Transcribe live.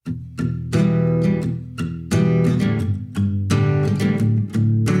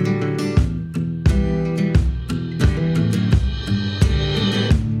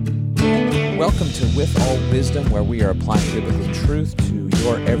With All Wisdom, where we are applying biblical truth to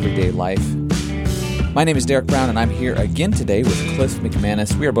your everyday life. My name is Derek Brown, and I'm here again today with Cliff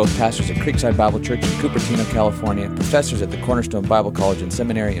McManis. We are both pastors at Creekside Bible Church in Cupertino, California, professors at the Cornerstone Bible College and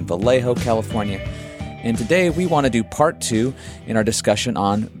Seminary in Vallejo, California. And today we want to do part 2 in our discussion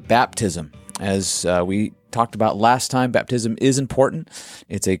on baptism. As we talked about last time, baptism is important.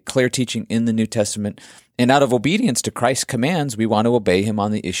 It's a clear teaching in the New Testament. And out of obedience to Christ's commands, we want to obey him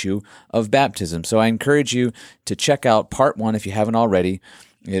on the issue of baptism. So I encourage you to check out part 1 if you haven't already.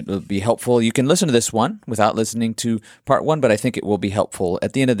 It will be helpful. You can listen to this one without listening to part 1, but I think it will be helpful.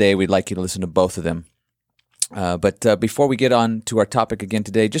 At the end of the day, we'd like you to listen to both of them. But before we get on to our topic again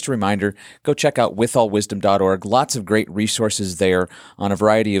today, just a reminder, go check out withallwisdom.org. Lots of great resources there on a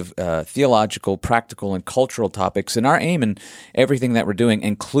variety of theological, practical, and cultural topics. And our aim in everything that we're doing,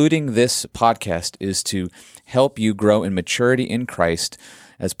 including this podcast, is to help you grow in maturity in Christ.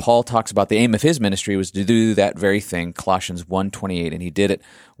 As Paul talks about, the aim of his ministry was to do that very thing, Colossians 1:28, and he did it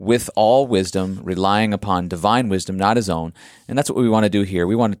with all wisdom, relying upon divine wisdom, not his own. And that's what we want to do here.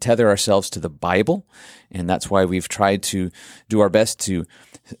 We want to tether ourselves to the Bible, and that's why we've tried to do our best to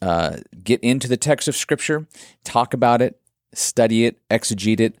get into the text of Scripture, talk about it, study it,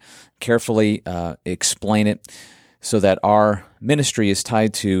 exegete it, carefully explain it, so that our ministry is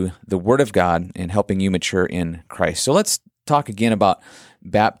tied to the Word of God and helping you mature in Christ. So let's talk again about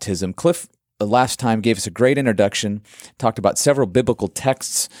baptism. Cliff last time gave us a great introduction, talked about several biblical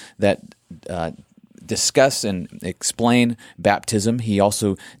texts that discuss and explain baptism. He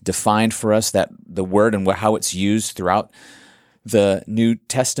also defined for us that the word and how it's used throughout the New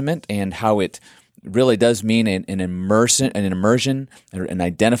Testament and how it really does mean an immersion, an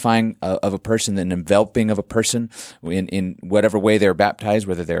identifying of a person, an enveloping of a person in whatever way they're baptized,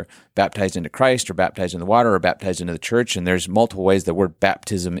 whether they're baptized into Christ or baptized in the water or baptized into the church. And there's multiple ways the word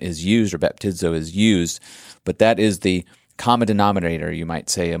baptism is used or baptizo is used, but that is the common denominator, you might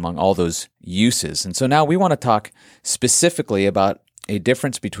say, among all those uses. And so now we want to talk specifically about a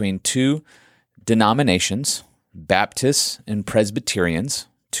difference between two denominations, Baptists and Presbyterians,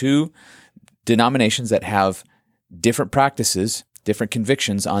 two denominations that have different practices, different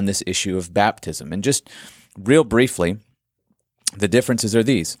convictions on this issue of baptism. And just real briefly, the differences are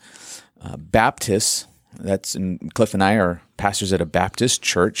these. Baptists, Cliff and I are pastors at a Baptist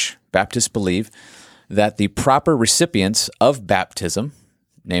church. Baptists believe that the proper recipients of baptism,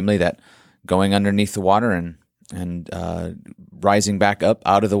 namely that going underneath the water and rising back up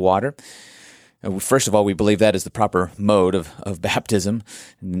out of the water, first of all, we believe that is the proper mode of baptism,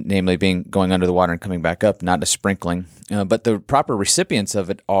 namely going under the water and coming back up, not a sprinkling. But the proper recipients of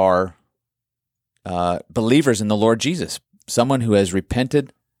it are believers in the Lord Jesus, someone who has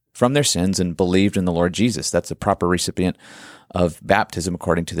repented from their sins and believed in the Lord Jesus. That's the proper recipient of baptism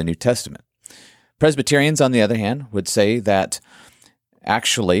according to the New Testament. Presbyterians, on the other hand, would say that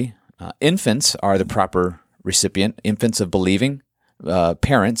actually infants are the proper recipient, infants of believing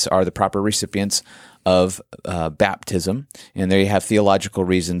parents are the proper recipients of baptism, and they have theological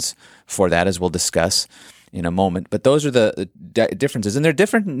reasons for that, as we'll discuss in a moment. But those are the differences, and they're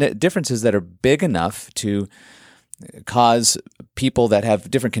different differences that are big enough to cause people that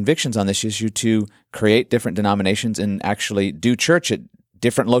have different convictions on this issue to create different denominations and actually do church at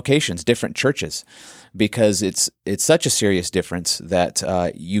different locations, different churches, because it's such a serious difference that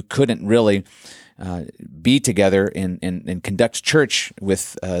you couldn't really be together and conduct church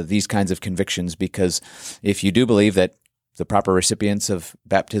with these kinds of convictions, because if you do believe that the proper recipients of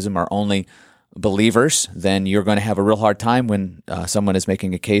baptism are only believers, then you're going to have a real hard time when someone is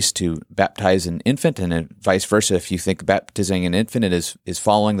making a case to baptize an infant, and vice versa. If you think baptizing an infant is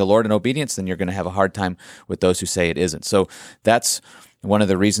following the Lord in obedience, then you're going to have a hard time with those who say it isn't. So that's one of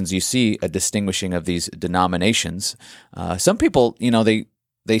the reasons you see a distinguishing of these denominations. Some people,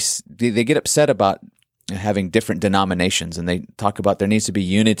 they get upset about having different denominations, and they talk about there needs to be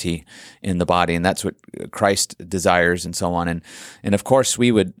unity in the body, and that's what Christ desires, and so on. And of course,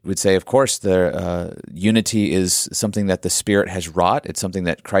 we would say, of course, the unity is something that the Spirit has wrought. It's something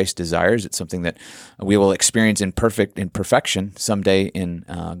that Christ desires. It's something that we will experience in perfection someday in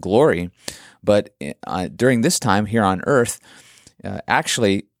glory. But during this time here on earth,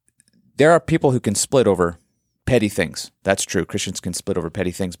 actually, there are people who can split over petty things. That's true. Christians can split over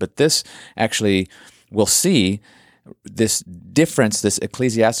petty things. But this actually, we'll see, this difference, this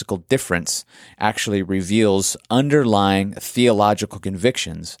ecclesiastical difference, actually reveals underlying theological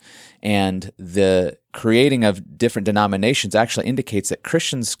convictions. And the creating of different denominations actually indicates that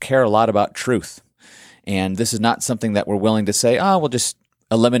Christians care a lot about truth. And this is not something that we're willing to say, we'll just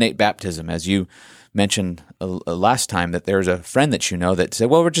eliminate baptism. As you mentioned last time, that there's a friend that you know that said,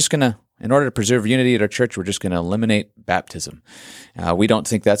 well, we're just going to in order to preserve unity at our church, we're just going to eliminate baptism. We don't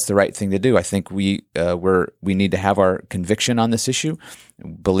think that's the right thing to do. I think we need to have our conviction on this issue,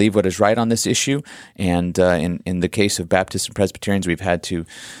 believe what is right on this issue, and in the case of Baptists and Presbyterians, we've had to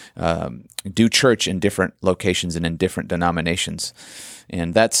do church in different locations and in different denominations.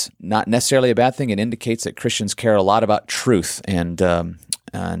 And that's not necessarily a bad thing. It indicates that Christians care a lot about truth and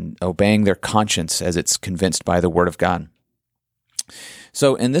obeying their conscience as it's convinced by the Word of God.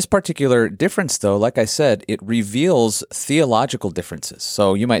 So in this particular difference, though, like I said, it reveals theological differences.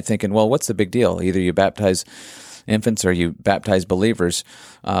 So you might think, well, what's the big deal? Either you baptize infants or you baptize believers.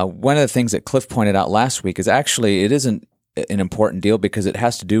 One of the things that Cliff pointed out last week is actually it isn't an important deal because it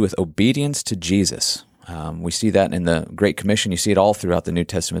has to do with obedience to Jesus. We see that in the Great Commission. You see it all throughout the New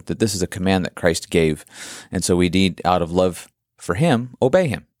Testament, that this is a command that Christ gave. And so we need, out of love for Him, obey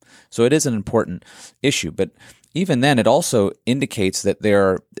Him. So it is an important issue. But even then, it also indicates that there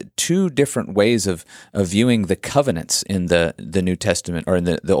are two different ways of viewing the covenants in the New Testament, or in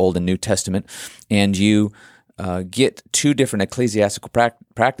the Old and New Testament, and you get two different ecclesiastical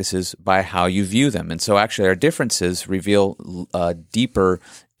practices by how you view them. And so actually our differences reveal deeper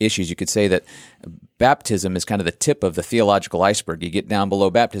issues. You could say that baptism is kind of the tip of the theological iceberg. You get down below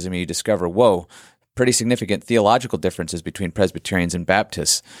baptism and you discover, whoa, pretty significant theological differences between Presbyterians and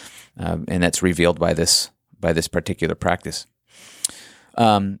Baptists, and that's revealed by this particular practice.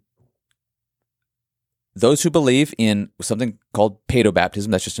 Those who believe in something called paedobaptism,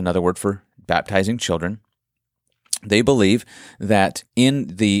 that's just another word for baptizing children, they believe that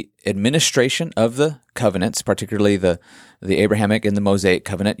in the administration of the covenants, particularly the Abrahamic and the Mosaic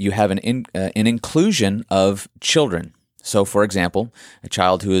covenant, you have an inclusion of children. So, for example, a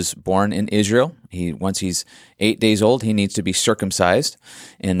child who is born in Israel, once he's 8 days old, he needs to be circumcised,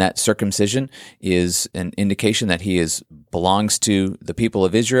 and that circumcision is an indication that he belongs to the people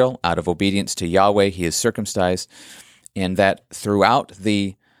of Israel. Out of obedience to Yahweh, he is circumcised, and that throughout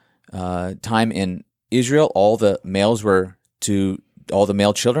the time in Israel, all the male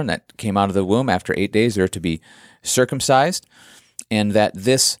children that came out of the womb after 8 days are to be circumcised, and that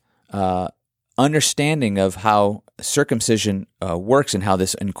this understanding of how circumcision works and how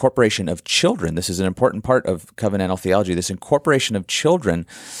this incorporation of children, this is an important part of covenantal theology, this incorporation of children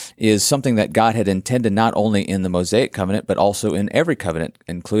is something that God had intended not only in the Mosaic covenant, but also in every covenant,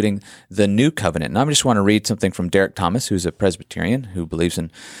 including the New Covenant. And I just want to read something from Derek Thomas, who's a Presbyterian who believes in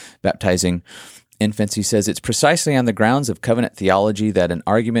baptizing infants. He says, "It's precisely on the grounds of covenant theology that an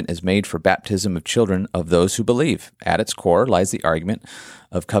argument is made for baptism of children of those who believe. At its core lies the argument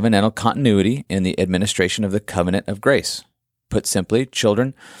of covenantal continuity in the administration of the covenant of grace. Put simply,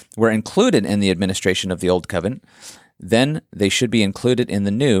 children were included in the administration of the old covenant. Then they should be included in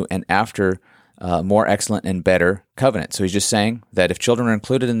the new and after more excellent and better covenant." So he's just saying that if children are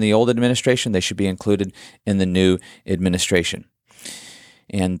included in the old administration, they should be included in the new administration.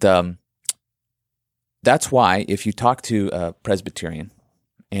 And that's why if you talk to a Presbyterian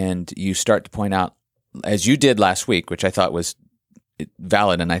and you start to point out, as you did last week, which I thought was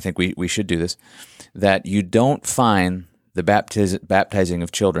valid, and I think we should do this, that you don't find the baptizing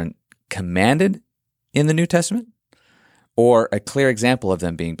of children commanded in the New Testament or a clear example of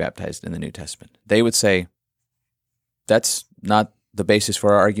them being baptized in the New Testament, they would say, that's not the basis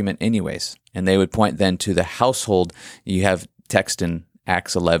for our argument anyways. And they would point then to the household. You have text in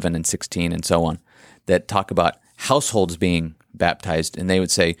Acts 11 and 16 and so on that talk about households being baptized, and they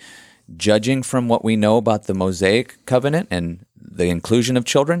would say, judging from what we know about the Mosaic covenant and the inclusion of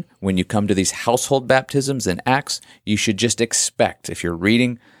children, when you come to these household baptisms in Acts, you should just expect, if you're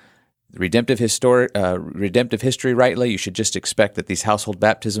reading redemptive history rightly, you should just expect that these household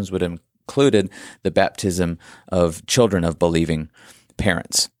baptisms would have included the baptism of children of believing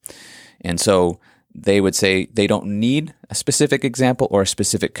parents. And so they would say they don't need a specific example or a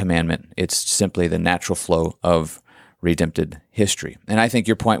specific commandment. It's simply the natural flow of redemptive history. And I think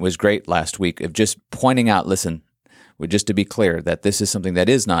your point was great last week of just pointing out, listen, just to be clear, that this is something that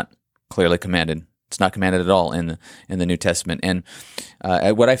is not clearly commanded. It's not commanded at all in the New Testament. And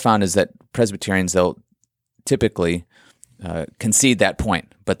what I found is that Presbyterians, they'll typically concede that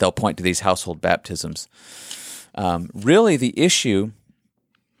point, but they'll point to these household baptisms. Really, the issue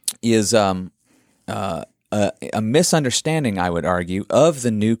is a misunderstanding, I would argue, of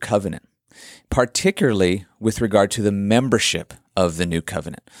the New Covenant, particularly with regard to the membership of the New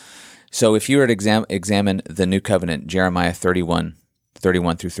Covenant. So if you were to examine the New Covenant, Jeremiah 31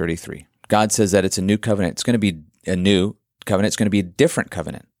 through 33, God says that it's a new covenant. It's going to be a new covenant. It's going to be a different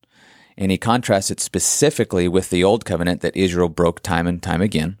covenant. And he contrasts it specifically with the old covenant that Israel broke time and time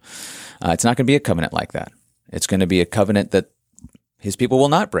again. It's not going to be a covenant like that. It's going to be a covenant that his people will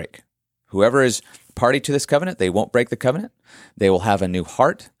not break. Whoever is party to this covenant, they won't break the covenant. They will have a new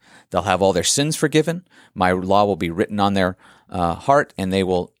heart. They'll have all their sins forgiven. My law will be written on their heart, and they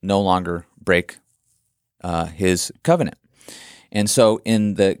will no longer break his covenant. And so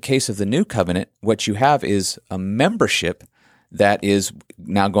in the case of the new covenant, what you have is a membership that is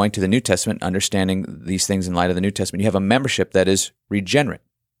now going to the New Testament, understanding these things in light of the New Testament. You have a membership that is regenerate.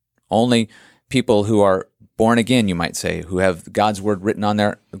 Only people who are born again, you might say, who have God's law written on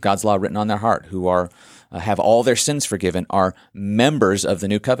their heart, who are have all their sins forgiven, are members of the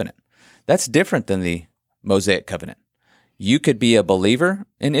new covenant. That's different than the Mosaic covenant. You could be a believer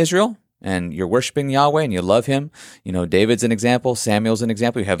in Israel, and you're worshiping Yahweh and you love Him. You know, David's an example, Samuel's an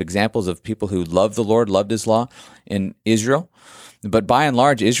example. You have examples of people who loved the Lord, loved His law in Israel. But by and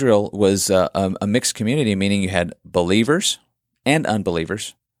large, Israel was a mixed community, meaning you had believers and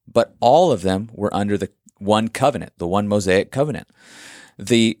unbelievers, but all of them were under the one covenant, the one Mosaic covenant.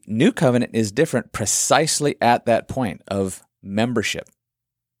 The new covenant is different precisely at that point of membership.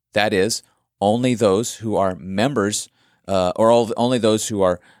 That is, only those who are members only those who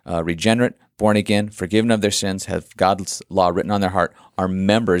are regenerate, born again, forgiven of their sins, have God's law written on their heart, are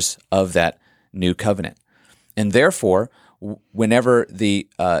members of that new covenant. And therefore, whenever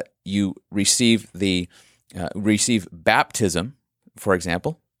you receive baptism, for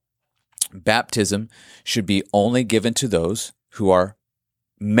example, baptism should be only given to those who are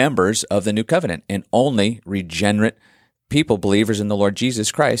members of the new covenant, and only regenerate people, believers in the Lord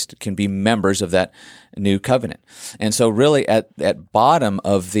Jesus Christ, can be members of that new covenant. And so really at bottom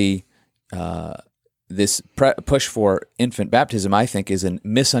of the this push for infant baptism, I think, is a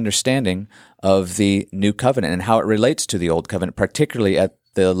misunderstanding of the new covenant and how it relates to the old covenant, particularly at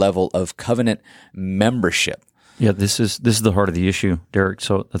the level of covenant membership. Yeah, this is the heart of the issue, Derek.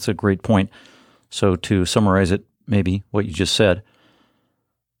 So that's a great point. So to summarize it, maybe what you just said,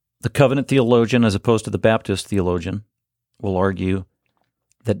 the covenant theologian, as opposed to the Baptist theologian, will argue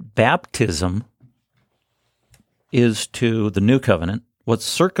that baptism is to the new covenant what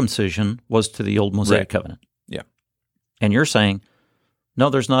circumcision was to the old Mosaic covenant. Yeah. And you're saying, no,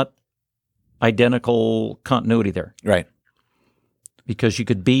 there's not identical continuity there. Right. Because you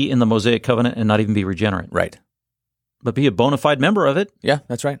could be in the Mosaic covenant and not even be regenerate. Right. But be a bona fide member of it. Yeah,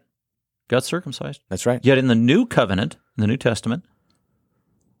 that's right. Got circumcised. That's right. Yet in the new covenant, in the New Testament,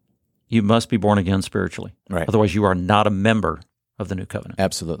 you must be born again spiritually. Right. Otherwise, you are not a member of the new covenant.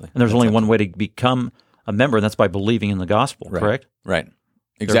 Absolutely. And there's only one way to become a member, and that's by believing in the gospel, correct? Right.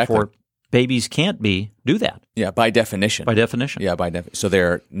 Exactly. Therefore, babies can't do that. Yeah, by definition. By definition. Yeah, by definition. So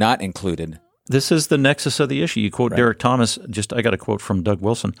they're not included. This is the nexus of the issue. You quote Derek Thomas. I got a quote from Doug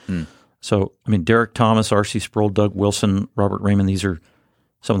Wilson. So, Derek Thomas, R.C. Sproul, Doug Wilson, Robert Raymond, these are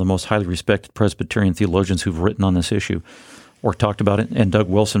some of the most highly respected Presbyterian theologians who've written on this issue or talked about it. And Doug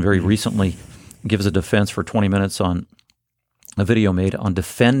Wilson very recently gives a defense for 20 minutes on a video made on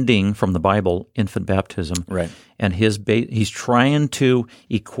defending from the Bible infant baptism. Right. And he's trying to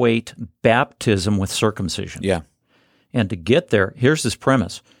equate baptism with circumcision. Yeah. And to get there, here's this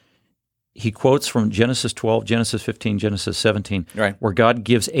premise. He quotes from Genesis 12, Genesis 15, Genesis 17, where God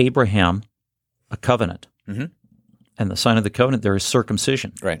gives Abraham a covenant. Mm-hmm. And the sign of the covenant there is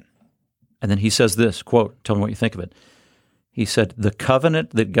circumcision. Right. And then he says this, quote, tell me what you think of it. He said, the covenant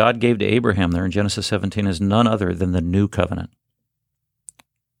that God gave to Abraham there in Genesis 17 is none other than the new covenant.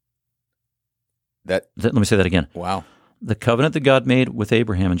 Let me say that again. Wow. The covenant that God made with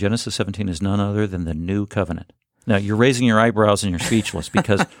Abraham in Genesis 17 is none other than the new covenant. Now, you're raising your eyebrows and you're speechless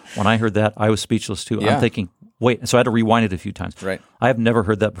because when I heard that, I was speechless too. Yeah. I'm thinking, wait. So I had to rewind it a few times. Right. I have never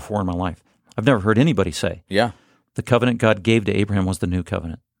heard that before in my life. I've never heard anybody say, the covenant God gave to Abraham was the new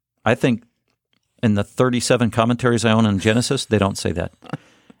covenant. I think in the 37 commentaries I own on Genesis, they don't say that.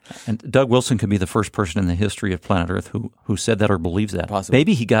 And Doug Wilson could be the first person in the history of planet Earth who said that or believes that. Possibly.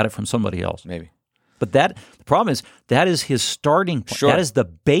 Maybe he got it from somebody else. Maybe. But the problem is, that is his starting point. Sure. That is the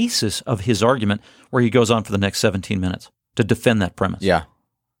basis of his argument where he goes on for the next 17 minutes to defend that premise. Yeah.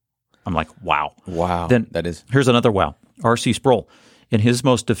 I'm like, wow. Wow. Then that is. Here's another wow. R.C. Sproul, in his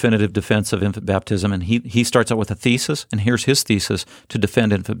most definitive defense of infant baptism, and he starts out with a thesis, and here's his thesis to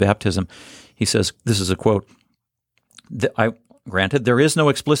defend infant baptism. He says, this is a quote, granted, there is no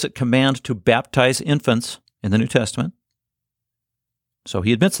explicit command to baptize infants in the New Testament. So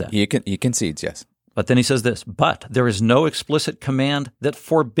he admits that. He concedes, yes. But then he says this, but there is no explicit command that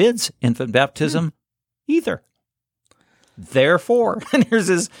forbids infant baptism either. Therefore, and here's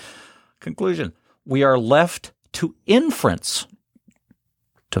his conclusion, we are left to inference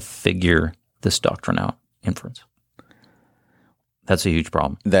to figure this doctrine out. Inference. That's a huge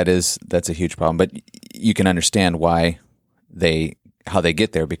problem. That's a huge problem. But you can understand why they how they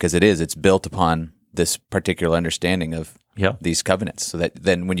get there, because it's built upon this particular understanding of these covenants. So that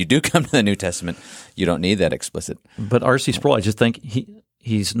then when you do come to the New Testament, you don't need that explicit. But R.C. Sproul, I just think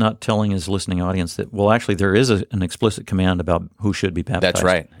he's not telling his listening audience that, well, actually there is an explicit command about who should be baptized. That's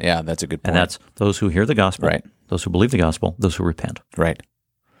right. Yeah, that's a good point. And that's those who hear the gospel, right, those who believe the gospel, those who repent. Right.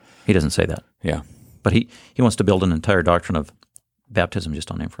 He doesn't say that. Yeah. But he wants to build an entire doctrine of baptism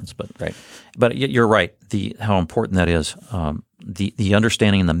just on inference. But right. But you're right. How important that is. The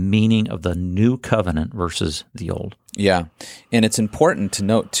understanding and the meaning of the new covenant versus the old. Yeah, and it's important to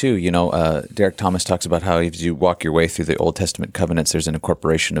note too. Derek Thomas talks about how as you walk your way through the Old Testament covenants, there's an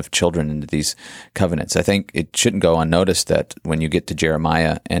incorporation of children into these covenants. I think it shouldn't go unnoticed that when you get to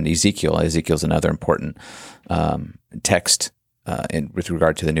Jeremiah and Ezekiel's another important text with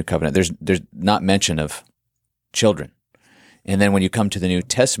regard to the new covenant. There's not mention of children. And then when you come to the New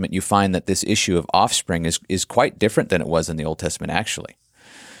Testament, you find that this issue of offspring is quite different than it was in the Old Testament, actually.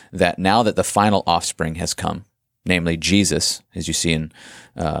 That now that the final offspring has come, namely Jesus, as you see in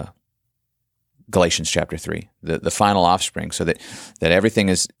Galatians chapter 3, the final offspring, so that everything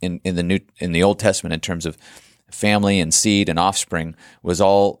is in the Old Testament in terms of family and seed and offspring was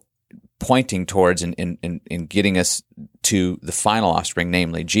all pointing towards in getting us to the final offspring,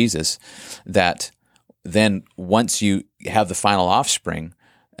 namely Jesus, that then once you have the final offspring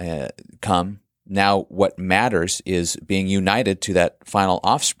come, now what matters is being united to that final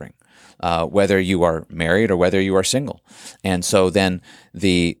offspring, whether you are married or whether you are single. And so then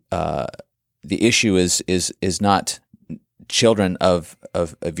the issue is not children of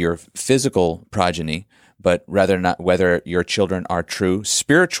your physical progeny, but rather not whether your children are true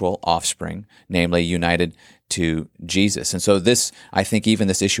spiritual offspring, namely united to Jesus. And so this, I think even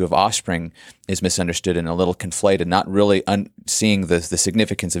this issue of offspring is misunderstood and a little conflated, not really seeing the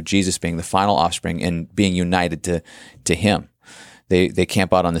significance of Jesus being the final offspring and being united to him. They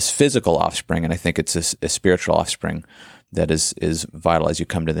camp out on this physical offspring, and I think it's a spiritual offspring that is vital as you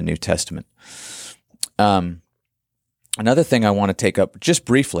come to the New Testament. Another thing I want to take up just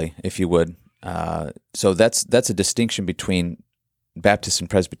briefly, if you would, so that's a distinction between Baptists and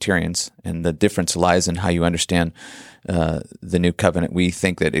Presbyterians, and the difference lies in how you understand the New Covenant. We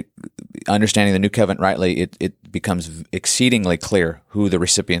think that understanding the New Covenant rightly, it becomes exceedingly clear who the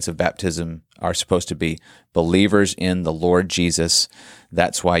recipients of baptism are supposed to be: believers in the Lord Jesus.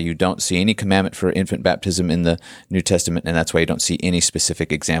 That's why you don't see any commandment for infant baptism in the New Testament, and that's why you don't see any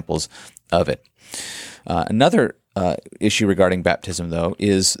specific examples of it. Another issue regarding baptism, though,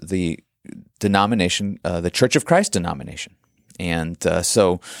 is the denomination, the Church of Christ denomination. And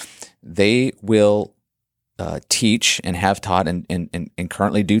so they will teach and have taught and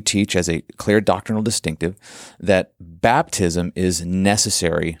currently do teach as a clear doctrinal distinctive that baptism is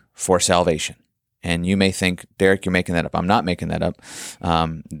necessary for salvation. And you may think, Derek, you're making that up. I'm not making that up.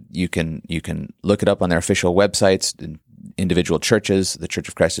 You can look it up on their official websites, individual churches, the Church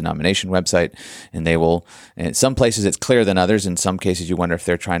of Christ denomination website, and they will, in some places it's clearer than others. In some cases you wonder if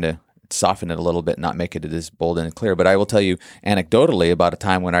they're trying to soften it a little bit, not make it as bold and clear. But I will tell you anecdotally about a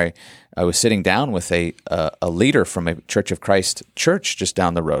time when I was sitting down with a leader from a Church of Christ church just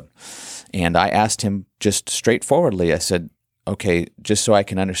down the road. And I asked him just straightforwardly, I said, okay, just so I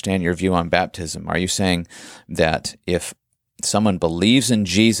can understand your view on baptism, are you saying that if someone believes in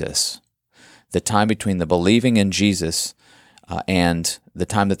Jesus, the time between the believing in Jesus and the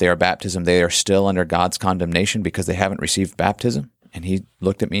time that they are baptism, they are still under God's condemnation because they haven't received baptism? And he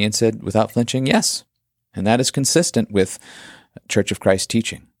looked at me and said, without flinching, yes. And that is consistent with Church of Christ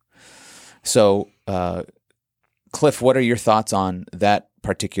teaching. So, Cliff, what are your thoughts on that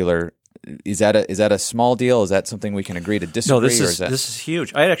particular? Is that a small deal? Is that something we can agree to disagree? No, this is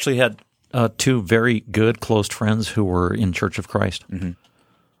huge. I actually had two very good close friends who were in Church of Christ, mm-hmm.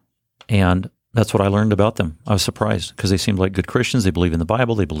 and that's what I learned about them. I was surprised because they seemed like good Christians. They believe in the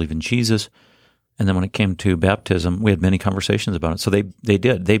Bible. They believe in Jesus. And then when it came to baptism, we had many conversations about it. So they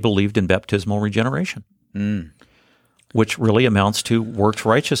did. They believed in baptismal regeneration, which really amounts to works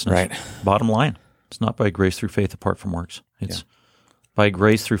righteousness. Right. Bottom line, it's not by grace through faith apart from works. It's by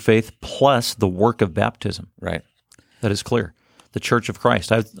grace through faith plus the work of baptism. Right. That is clear. The Church of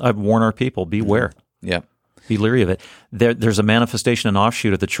Christ. I've warned our people, beware. Yeah. Be leery of it. There's a manifestation and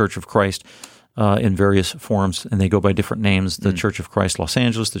offshoot of the Church of Christ in various forms, and they go by different names. The Church of Christ Los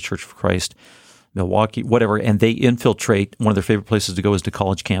Angeles, the Church of Christ Milwaukee, whatever, and they infiltrate. One of their favorite places to go is to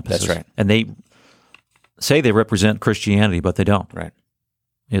college campuses. That's right. And they say they represent Christianity, but they don't. Right.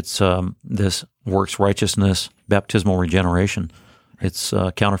 It's this works righteousness, baptismal regeneration. It's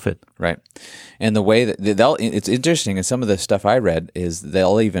counterfeit. Right. And the way that it's interesting, and some of the stuff I read is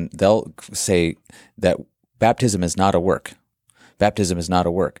they'll say that baptism is not a work. Baptism is not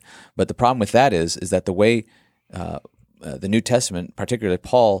a work. But the problem with that is that the way the New Testament, particularly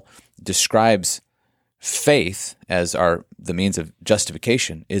Paul, describes faith as the means of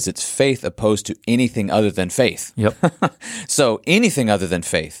justification is it's faith opposed to anything other than faith. Yep. So anything other than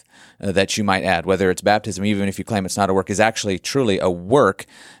faith that you might add, whether it's baptism, even if you claim it's not a work, is actually truly a work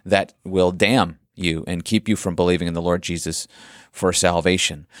that will damn you and keep you from believing in the Lord Jesus for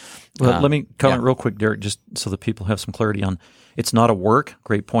salvation. Well, let me comment real quick, Derek, just so that people have some clarity on it's not a work.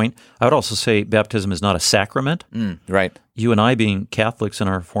 Great point. I would also say baptism is not a sacrament. Right. You and I being Catholics in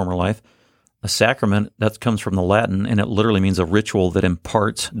our former life, a sacrament, that comes from the Latin, and it literally means a ritual that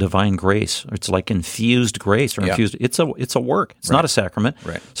imparts divine grace. It's like infused grace or infused. It's a work. It's not a sacrament.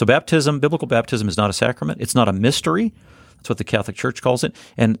 Right. So baptism, biblical baptism is not a sacrament. It's not a mystery. That's what the Catholic Church calls it.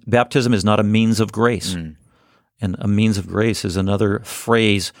 And baptism is not a means of grace. And a means of grace is another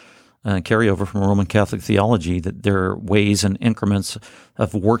phrase carryover from Roman Catholic theology, that there are ways and increments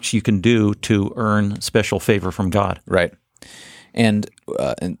of works you can do to earn special favor from God. Right. And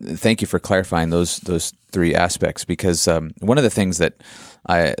thank you for clarifying those three aspects, because one of the things that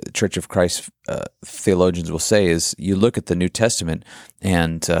Church of Christ theologians will say is you look at the New Testament,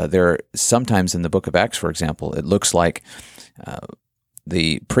 and there are sometimes in the book of Acts, for example, it looks like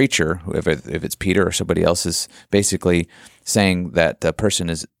the preacher, if it's Peter or somebody else, is basically saying that the person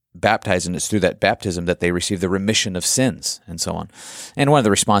is baptized, and it's through that baptism that they receive the remission of sins, and so on. And one of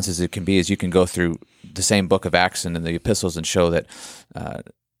the responses it can be is you can go through the same book of Acts and in the epistles and show that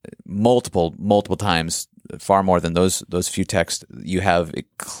multiple times, far more than those few texts, you have a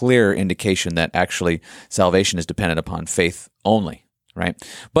clear indication that actually salvation is dependent upon faith only, right?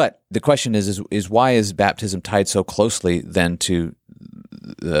 But the question is why is baptism tied so closely then to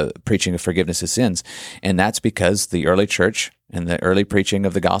the preaching of forgiveness of sins? And that's because the early church and the early preaching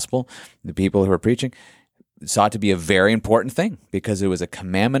of the gospel, the people who were preaching, saw it to be a very important thing because it was a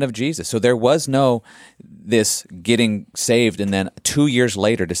commandment of Jesus. So there was no this getting saved and then 2 years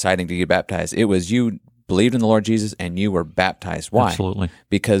later deciding to get baptized. It was you believed in the Lord Jesus and you were baptized. Why? Absolutely.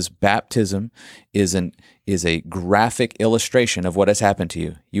 Because baptism is a graphic illustration of what has happened to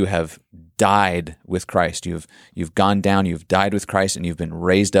you. You have died with Christ. You've gone down, you've died with Christ, and you've been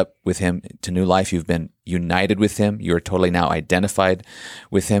raised up with Him to new life. You've been united with Him. You are totally now identified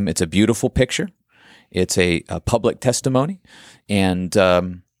with Him. It's a beautiful picture. It's a public testimony, and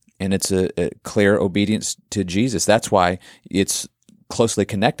it's a clear obedience to Jesus. That's why it's closely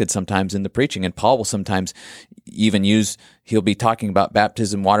connected sometimes in the preaching. And Paul will sometimes even he'll be talking about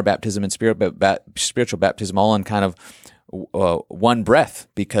baptism, water baptism, and spiritual baptism all in kind of one breath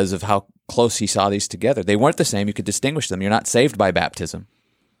because of how close he saw these together. They weren't the same. You could distinguish them. You're not saved by baptism.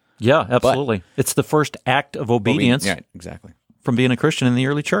 Yeah, absolutely. It's the first act of obedience right, exactly. from being a Christian in the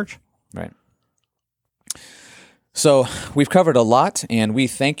early church. Right. So we've covered a lot, and we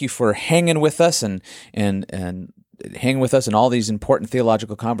thank you for hanging with us and hanging with us in all these important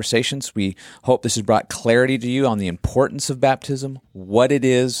theological conversations. We hope this has brought clarity to you on the importance of baptism, what it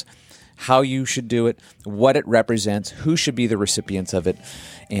is, how you should do it, what it represents, who should be the recipients of it.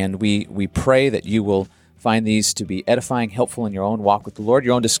 And we pray that you will find these to be edifying, helpful in your own walk with the Lord,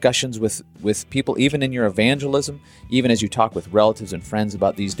 your own discussions with people, even in your evangelism, even as you talk with relatives and friends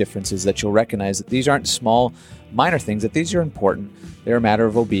about these differences, that you'll recognize that these aren't small, minor things, that these are important. They're a matter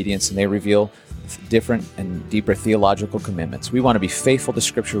of obedience, and they reveal different and deeper theological commitments. We want to be faithful to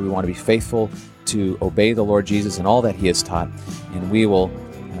Scripture. We want to be faithful to obey the Lord Jesus and all that He has taught, and we will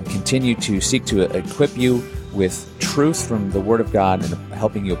continue to seek to equip you with truth from the Word of God and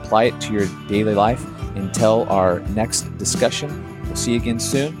helping you apply it to your daily life. Until our next discussion, we'll see you again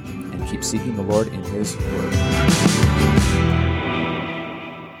soon, and keep seeking the Lord in His Word.